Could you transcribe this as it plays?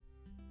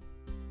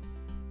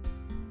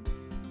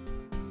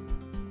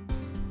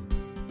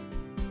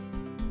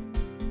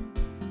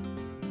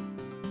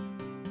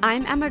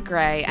I'm Emma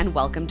Gray, and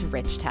welcome to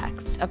Rich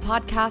Text, a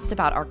podcast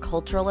about our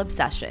cultural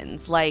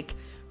obsessions, like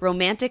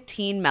romantic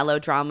teen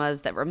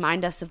melodramas that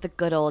remind us of the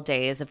good old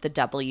days of the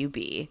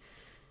WB.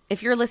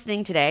 If you're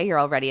listening today, you're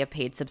already a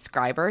paid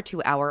subscriber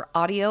to our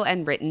audio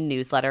and written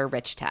newsletter,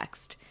 Rich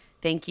Text.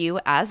 Thank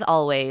you, as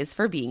always,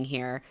 for being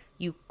here.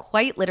 You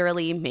quite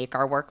literally make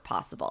our work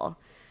possible.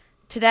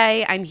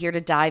 Today, I'm here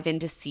to dive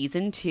into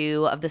Season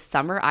 2 of The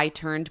Summer I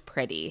Turned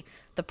Pretty,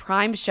 the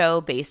prime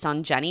show based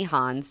on Jenny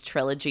Han's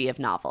trilogy of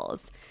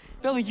novels.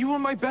 Belly, you were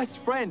my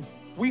best friend.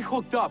 We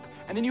hooked up,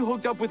 and then you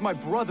hooked up with my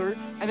brother,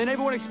 and then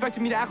everyone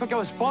expected me to act like I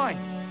was fine.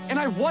 And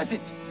I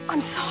wasn't.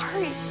 I'm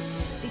sorry.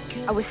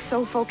 I was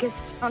so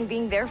focused on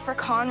being there for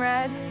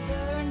Conrad,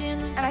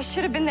 and I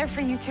should have been there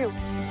for you too.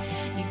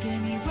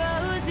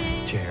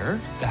 Jer,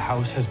 the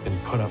house has been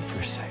put up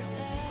for sale.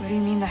 What do you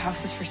mean the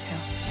house is for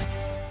sale?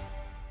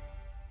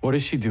 What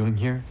is she doing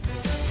here?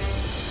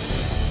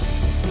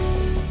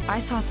 I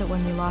thought that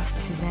when we lost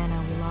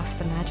Susanna, we lost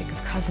the magic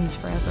of cousins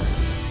forever.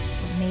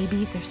 But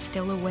maybe there's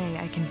still a way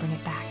I can bring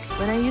it back.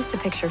 When I used to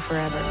picture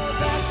forever,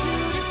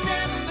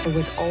 it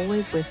was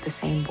always with the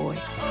same boy.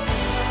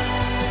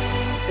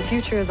 The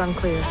future is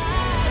unclear,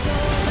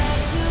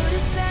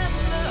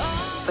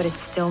 but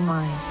it's still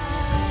mine.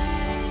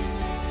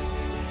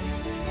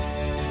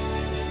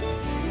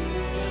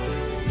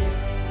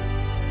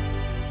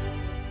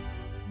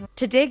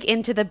 To dig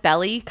into the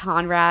Belly,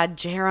 Conrad,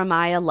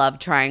 Jeremiah love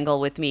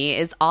triangle with me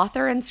is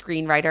author and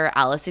screenwriter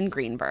Allison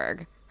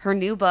Greenberg. Her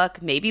new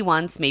book, Maybe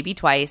Once, Maybe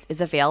Twice, is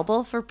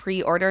available for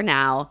pre-order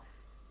now.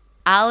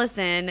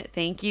 Allison,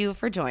 thank you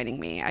for joining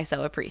me. I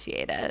so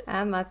appreciate it.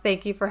 Emma,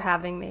 thank you for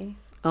having me.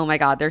 Oh my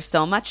God, there's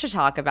so much to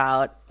talk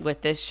about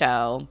with this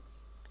show.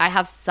 I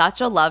have such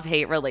a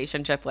love-hate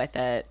relationship with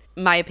it.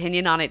 My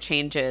opinion on it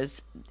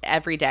changes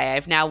every day.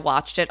 I've now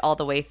watched it all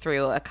the way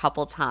through a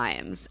couple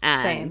times.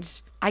 And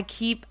Same. I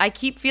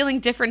keep feeling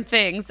different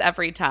things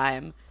every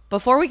time.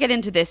 Before we get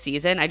into this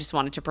season, I just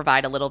wanted to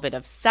provide a little bit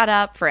of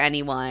setup for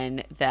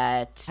anyone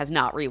that has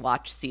not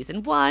rewatched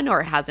season 1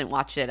 or hasn't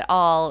watched it at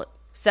all.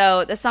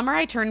 So The Summer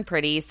I Turned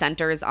Pretty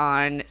centers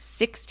on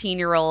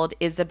 16-year-old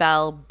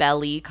Isabel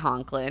Belly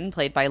Conklin,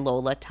 played by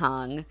Lola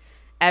Tung.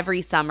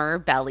 Every summer,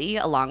 Belly,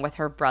 along with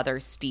her brother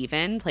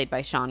Steven, played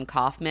by Sean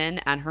Kaufman,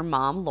 and her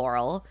mom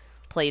Laurel,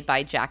 played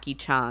by Jackie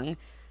Chung,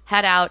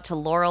 head out to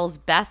Laurel's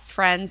best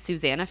friend,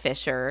 Susanna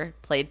Fisher,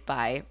 played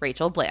by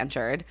Rachel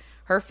Blanchard,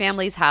 her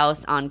family's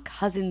house on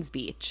Cousins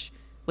Beach,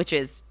 which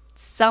is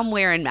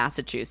somewhere in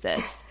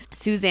Massachusetts.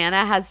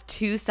 Susanna has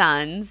 2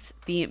 sons,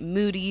 the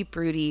moody,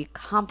 broody,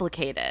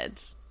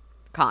 complicated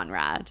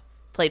Conrad,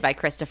 played by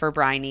Christopher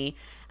Briney,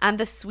 and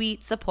the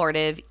sweet,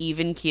 supportive,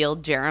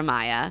 even-keeled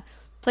Jeremiah,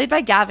 played by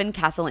Gavin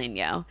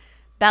Castellano.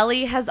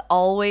 Belly has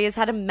always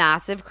had a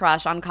massive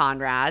crush on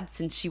Conrad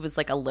since she was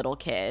like a little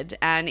kid.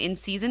 And in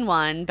season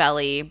 1,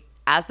 Belly,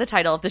 as the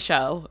title of the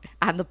show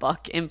and the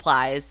book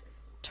implies,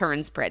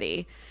 turns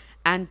pretty.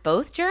 And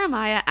both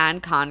Jeremiah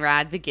and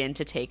Conrad begin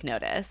to take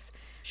notice.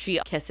 She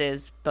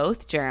kisses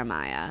both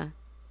Jeremiah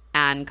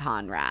and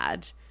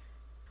Conrad.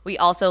 We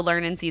also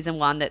learn in season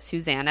 1 that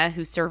Susanna,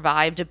 who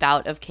survived a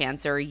bout of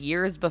cancer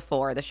years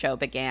before the show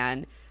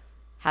began,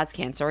 has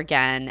cancer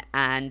again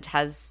and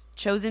has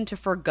chosen to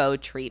forgo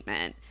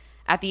treatment.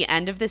 At the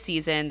end of the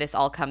season, this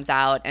all comes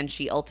out and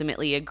she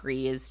ultimately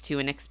agrees to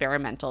an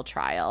experimental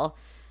trial.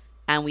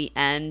 And we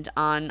end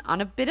on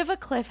a bit of a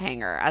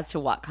cliffhanger as to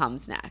what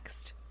comes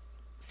next.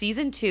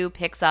 Season 2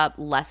 picks up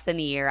less than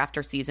a year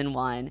after season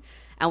 1,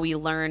 and we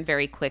learn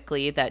very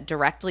quickly that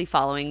directly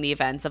following the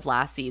events of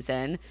last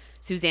season,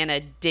 Susanna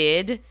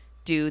did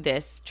do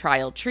this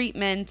trial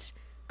treatment,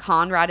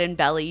 Conrad and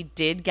Belly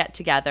did get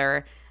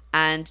together,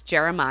 and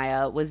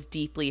Jeremiah was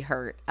deeply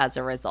hurt as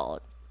a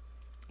result.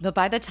 But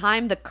by the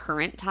time the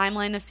current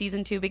timeline of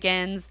season 2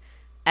 begins,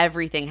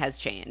 everything has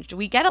changed.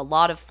 We get a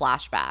lot of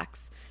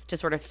flashbacks to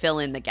sort of fill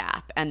in the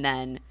gap, and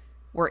then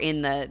we're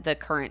in the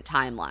current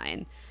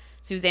timeline.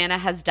 Susanna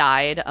has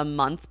died a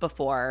month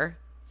before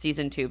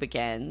season 2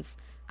 begins.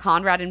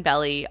 Conrad and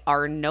Belly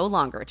are no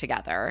longer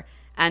together,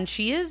 and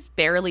she is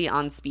barely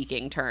on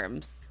speaking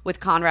terms with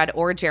Conrad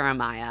or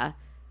Jeremiah,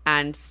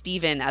 and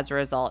Steven, as a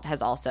result,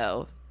 has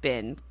also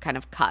been kind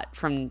of cut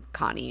from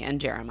Connie and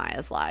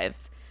Jeremiah's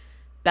lives.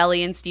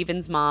 Belly and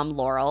Steven's mom,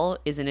 Laurel,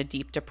 is in a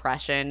deep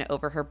depression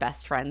over her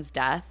best friend's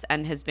death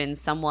and has been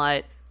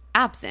somewhat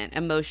absent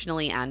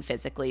emotionally and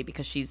physically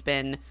because she's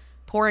been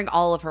pouring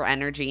all of her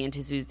energy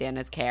into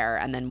Susanna's care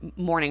and then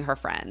mourning her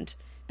friend.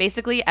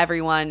 Basically,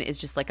 everyone is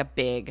just like a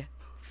big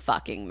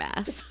fucking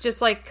mess.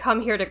 Just like, come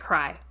here to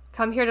cry.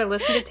 Come here to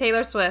listen to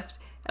Taylor Swift,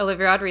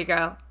 Olivia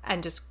Rodrigo,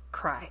 and just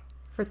cry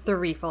for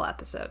 3 full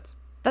episodes.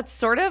 That's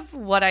sort of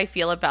what I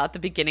feel about the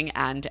beginning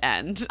and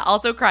end.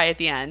 Also cry at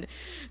the end.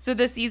 So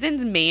the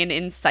season's main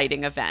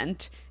inciting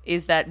event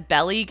is that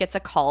Belly gets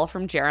a call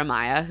from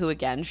Jeremiah, who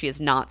again, she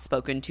has not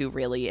spoken to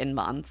really in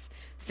months,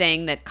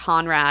 saying that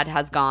Conrad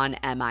has gone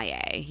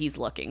MIA. He's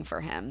looking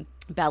for him.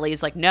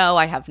 Belly's like, no,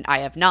 I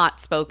have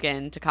not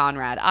spoken to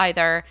Conrad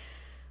either.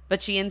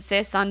 But she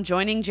insists on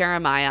joining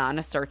Jeremiah on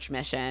a search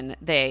mission.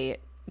 They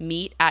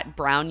meet at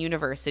Brown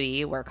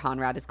University, where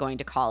Conrad is going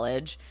to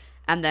college.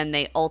 And then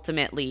they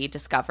ultimately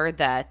discover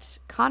that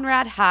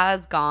Conrad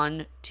has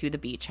gone to the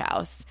beach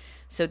house.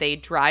 So they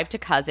drive to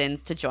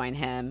Cousins to join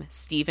him.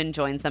 Steven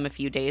joins them a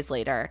few days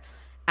later.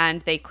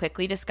 And they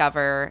quickly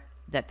discover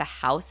that the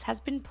house has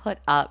been put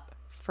up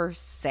for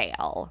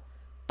sale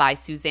by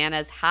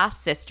Susanna's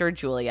half-sister,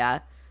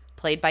 Julia,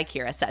 played by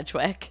Kira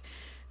Sedgwick.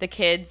 The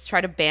kids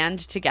try to band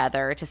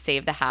together to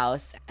save the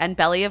house. And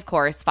Belly, of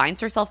course,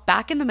 finds herself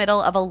back in the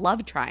middle of a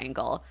love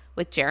triangle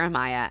with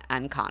Jeremiah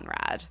and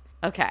Conrad.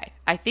 Okay,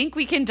 I think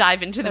we can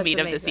dive into the meat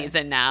of the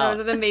season now. That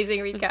was an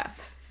amazing recap.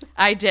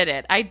 I did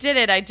it. I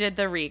did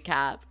the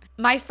recap.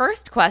 My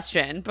first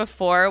question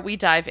before we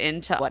dive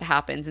into what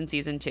happens in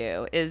season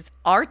 2 is,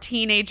 are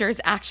teenagers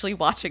actually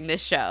watching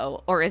this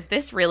show? Or is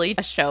this really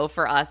a show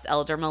for us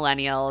elder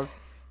millennials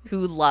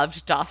who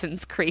loved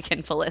Dawson's Creek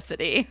and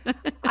Felicity?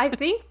 I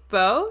think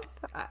both.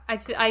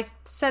 I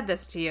said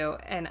this to you,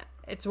 and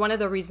it's one of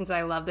the reasons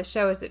I love the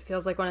show is it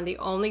feels like one of the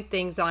only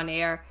things on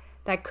air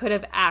that could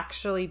have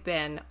actually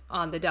been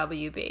on the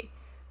WB.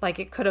 Like,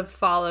 it could have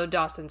followed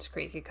Dawson's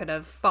Creek. It could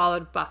have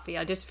followed Buffy.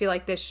 I just feel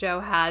like this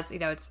show has,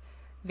 it's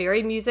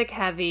very music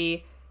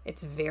heavy.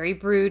 It's very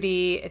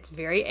broody. It's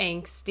very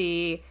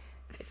angsty.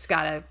 It's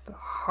got a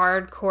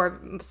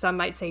hardcore, some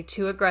might say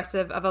too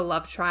aggressive of a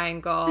love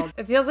triangle.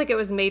 It feels like it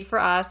was made for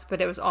us,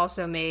 but it was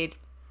also made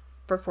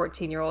for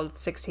 14-year-olds,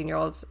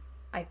 16-year-olds,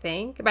 I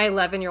think. My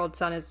 11-year-old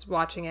son is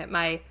watching it.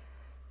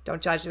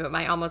 Don't judge me, but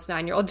my almost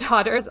 9-year-old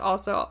daughter is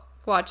also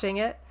watching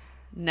it.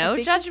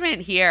 No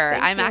judgment here.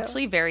 I'm you.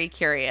 actually very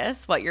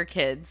curious what your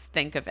kids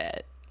think of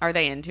it. Are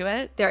they into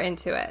it? They're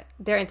into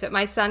it.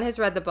 My son has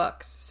read the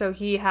books, so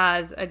he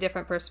has a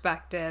different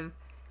perspective,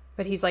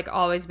 but he's like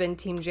always been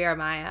Team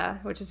Jeremiah,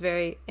 which is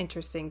very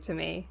interesting to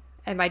me.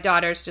 And my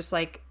daughter's just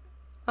like,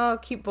 oh,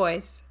 cute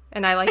boys.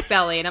 And I like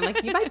Belly. And I'm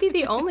like, you might be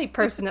the only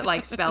person that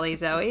likes Belly,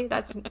 Zoe.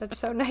 That's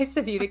so nice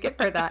of you to give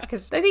her that.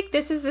 Because I think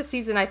this is the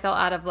season I fell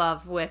out of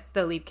love with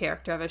the lead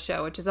character of a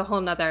show, which is a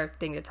whole nother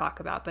thing to talk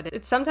about.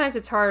 But sometimes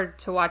it's hard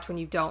to watch when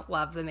you don't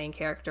love the main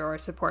character or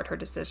support her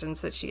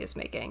decisions that she is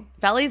making.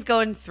 Belly's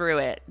going through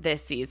it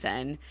this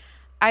season.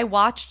 I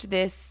watched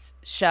this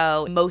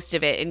show, most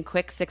of it in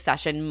quick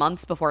succession,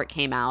 months before it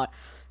came out,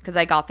 because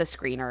I got the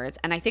screeners.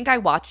 And I think I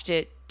watched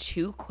it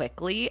too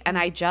quickly, and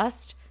I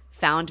just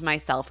found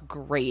myself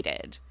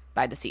grated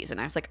by the season.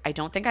 I was like, I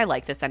don't think I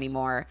like this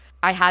anymore.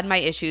 I had my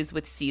issues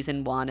with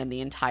season 1 and the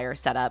entire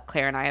setup.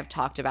 Claire and I have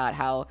talked about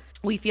how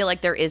we feel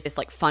like there is this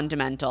like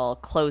fundamental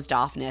closed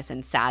offness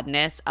and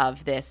sadness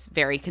of this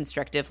very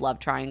constrictive love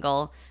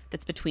triangle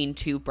that's between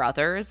two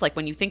brothers. Like,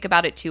 when you think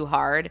about it too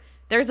hard,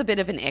 there's a bit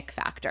of an ick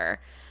factor.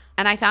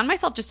 And I found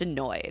myself just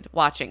annoyed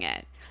watching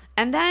it.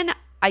 And then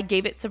I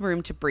gave it some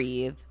room to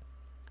breathe.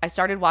 I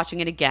started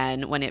watching it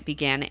again when it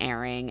began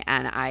airing,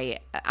 and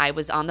I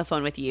was on the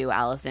phone with you,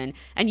 Allison,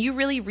 and you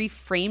really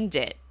reframed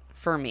it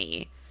for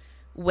me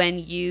when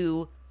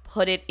you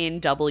put it in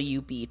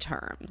WB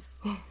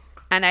terms.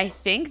 And I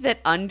think that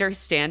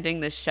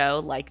understanding the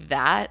show like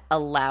that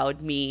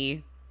allowed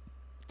me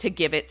to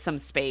give it some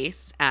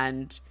space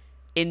and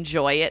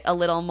enjoy it a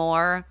little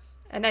more.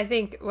 And I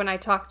think when I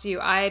talked to you,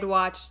 I had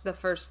watched the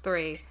first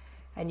 3.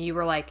 And you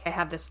were like, I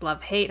have this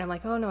love-hate. And I'm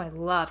like, oh, no, I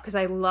love. Because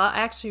I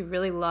actually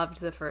really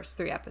loved the first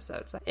 3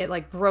 episodes. It,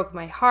 like, broke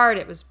my heart.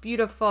 It was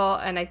beautiful.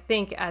 And I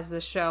think as the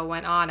show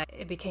went on,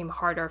 it became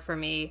harder for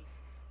me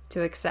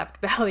to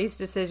accept Belly's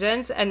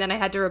decisions. And then I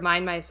had to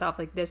remind myself,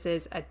 like, this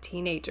is a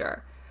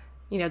teenager.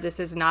 This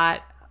is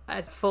not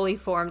a fully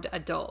formed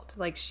adult.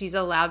 Like, she's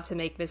allowed to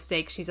make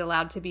mistakes. She's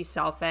allowed to be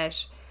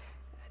selfish.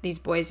 These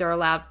boys are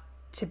allowed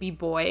to be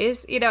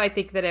boys. I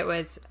think that I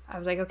was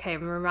like, okay,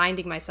 I'm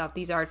reminding myself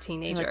these are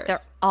teenagers. Like, they're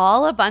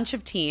all a bunch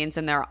of teens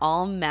and they're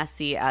all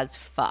messy as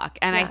fuck.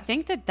 And yes. I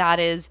think that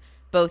is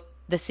both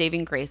the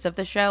saving grace of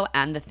the show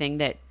and the thing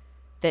that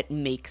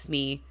makes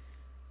me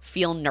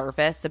feel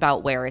nervous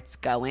about where it's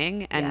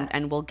going.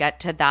 And we'll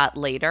get to that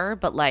later.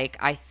 But like,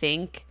 I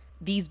think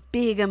these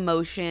big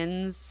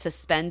emotions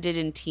suspended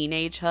in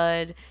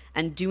teenagehood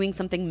and doing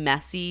something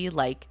messy,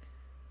 like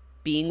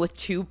being with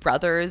 2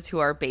 brothers who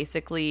are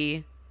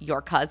basically your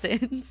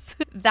cousins,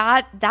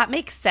 that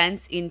makes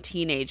sense in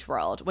teenage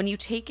world. When you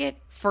take it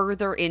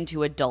further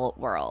into adult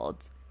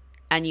world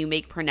and you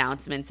make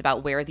pronouncements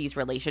about where these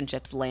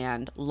relationships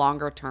land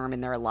longer term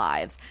in their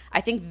lives, I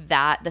think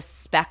that the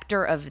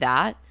specter of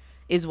that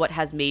is what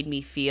has made me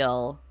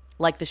feel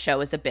like the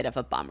show is a bit of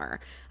a bummer.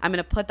 I'm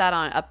going to put that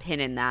on a pin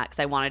in that because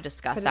I want to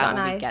discuss that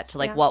when we get to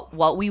like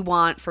what we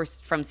want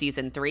from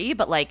season 3.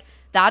 But like,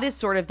 that is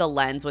sort of the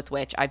lens with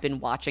which I've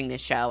been watching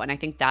this show. And I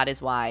think that is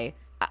why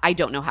I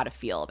don't know how to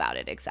feel about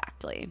it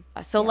exactly.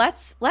 So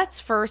let's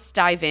first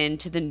dive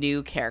into the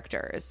new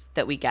characters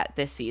that we get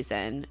this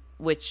season,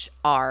 which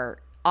are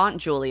Aunt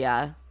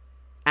Julia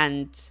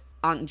and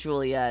Aunt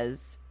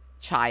Julia's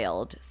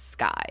child,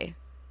 Sky,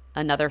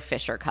 another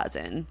Fisher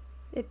cousin.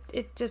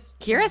 It just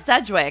Kira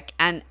Sedgwick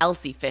and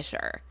Elsie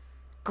Fisher.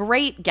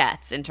 Great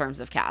gets in terms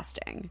of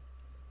casting.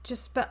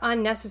 But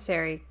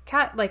unnecessary.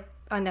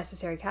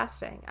 unnecessary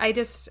casting. I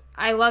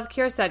love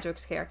Keira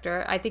Sedgwick's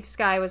character. I think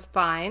Skye was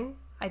fine.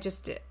 I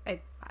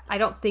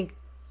don't think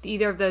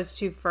either of those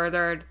two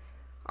furthered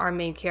our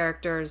main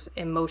characters'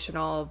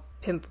 emotional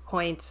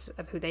pinpoints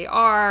of who they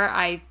are.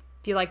 I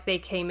feel like they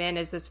came in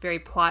as this very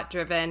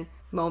plot-driven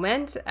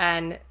moment,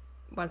 and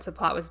once the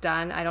plot was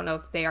done, I don't know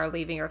if they are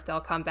leaving or if they'll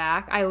come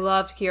back. I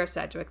loved Keira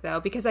Sedgwick, though,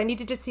 because I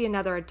needed to see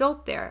another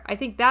adult there. I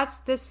think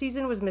this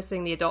season was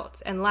missing the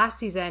adults. And last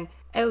season,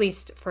 at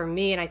least for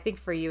me, and I think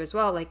for you as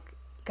well, like,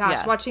 gosh,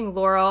 yes. Watching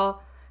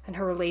Laurel and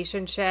her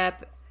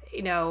relationship,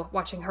 you know,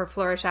 watching her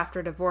flourish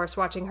after divorce,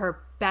 watching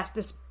her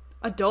this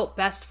adult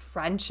best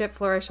friendship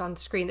flourish on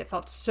screen that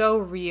felt so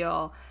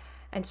real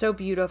and so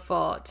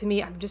beautiful. To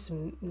me, I've just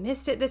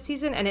missed it this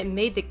season, and it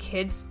made the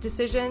kids'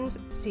 decisions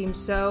seem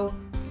so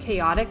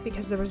chaotic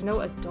because there was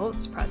no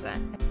adults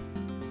present.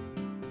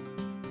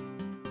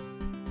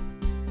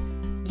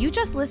 You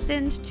just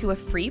listened to a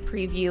free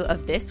preview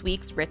of this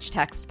week's Rich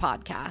Text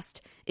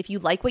podcast. If you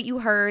like what you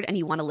heard and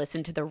you want to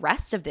listen to the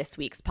rest of this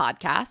week's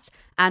podcast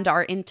and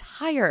our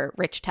entire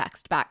Rich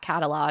Text back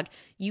catalog,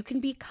 you can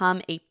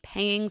become a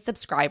paying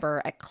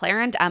subscriber at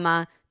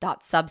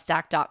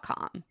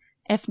claireandemma.substack.com.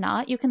 If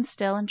not, you can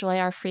still enjoy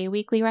our free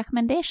weekly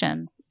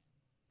recommendations.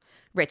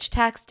 Rich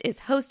Text is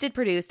hosted,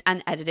 produced,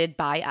 and edited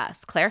by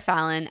us, Claire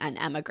Fallon and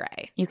Emma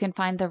Gray. You can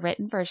find the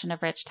written version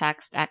of Rich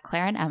Text at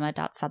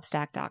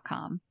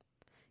claireandemma.substack.com.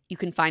 You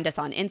can find us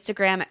on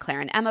Instagram at Claire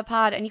and Emma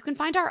Pod, and you can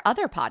find our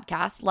other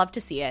podcast, Love to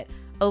See It,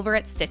 over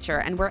at Stitcher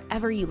and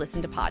wherever you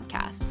listen to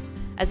podcasts,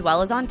 as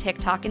well as on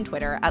TikTok and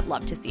Twitter at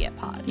Love to See It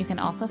Pod. You can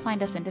also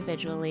find us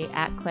individually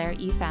at Claire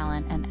E.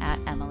 Fallon and at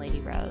Emma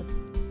Lady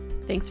Rose.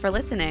 Thanks for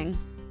listening.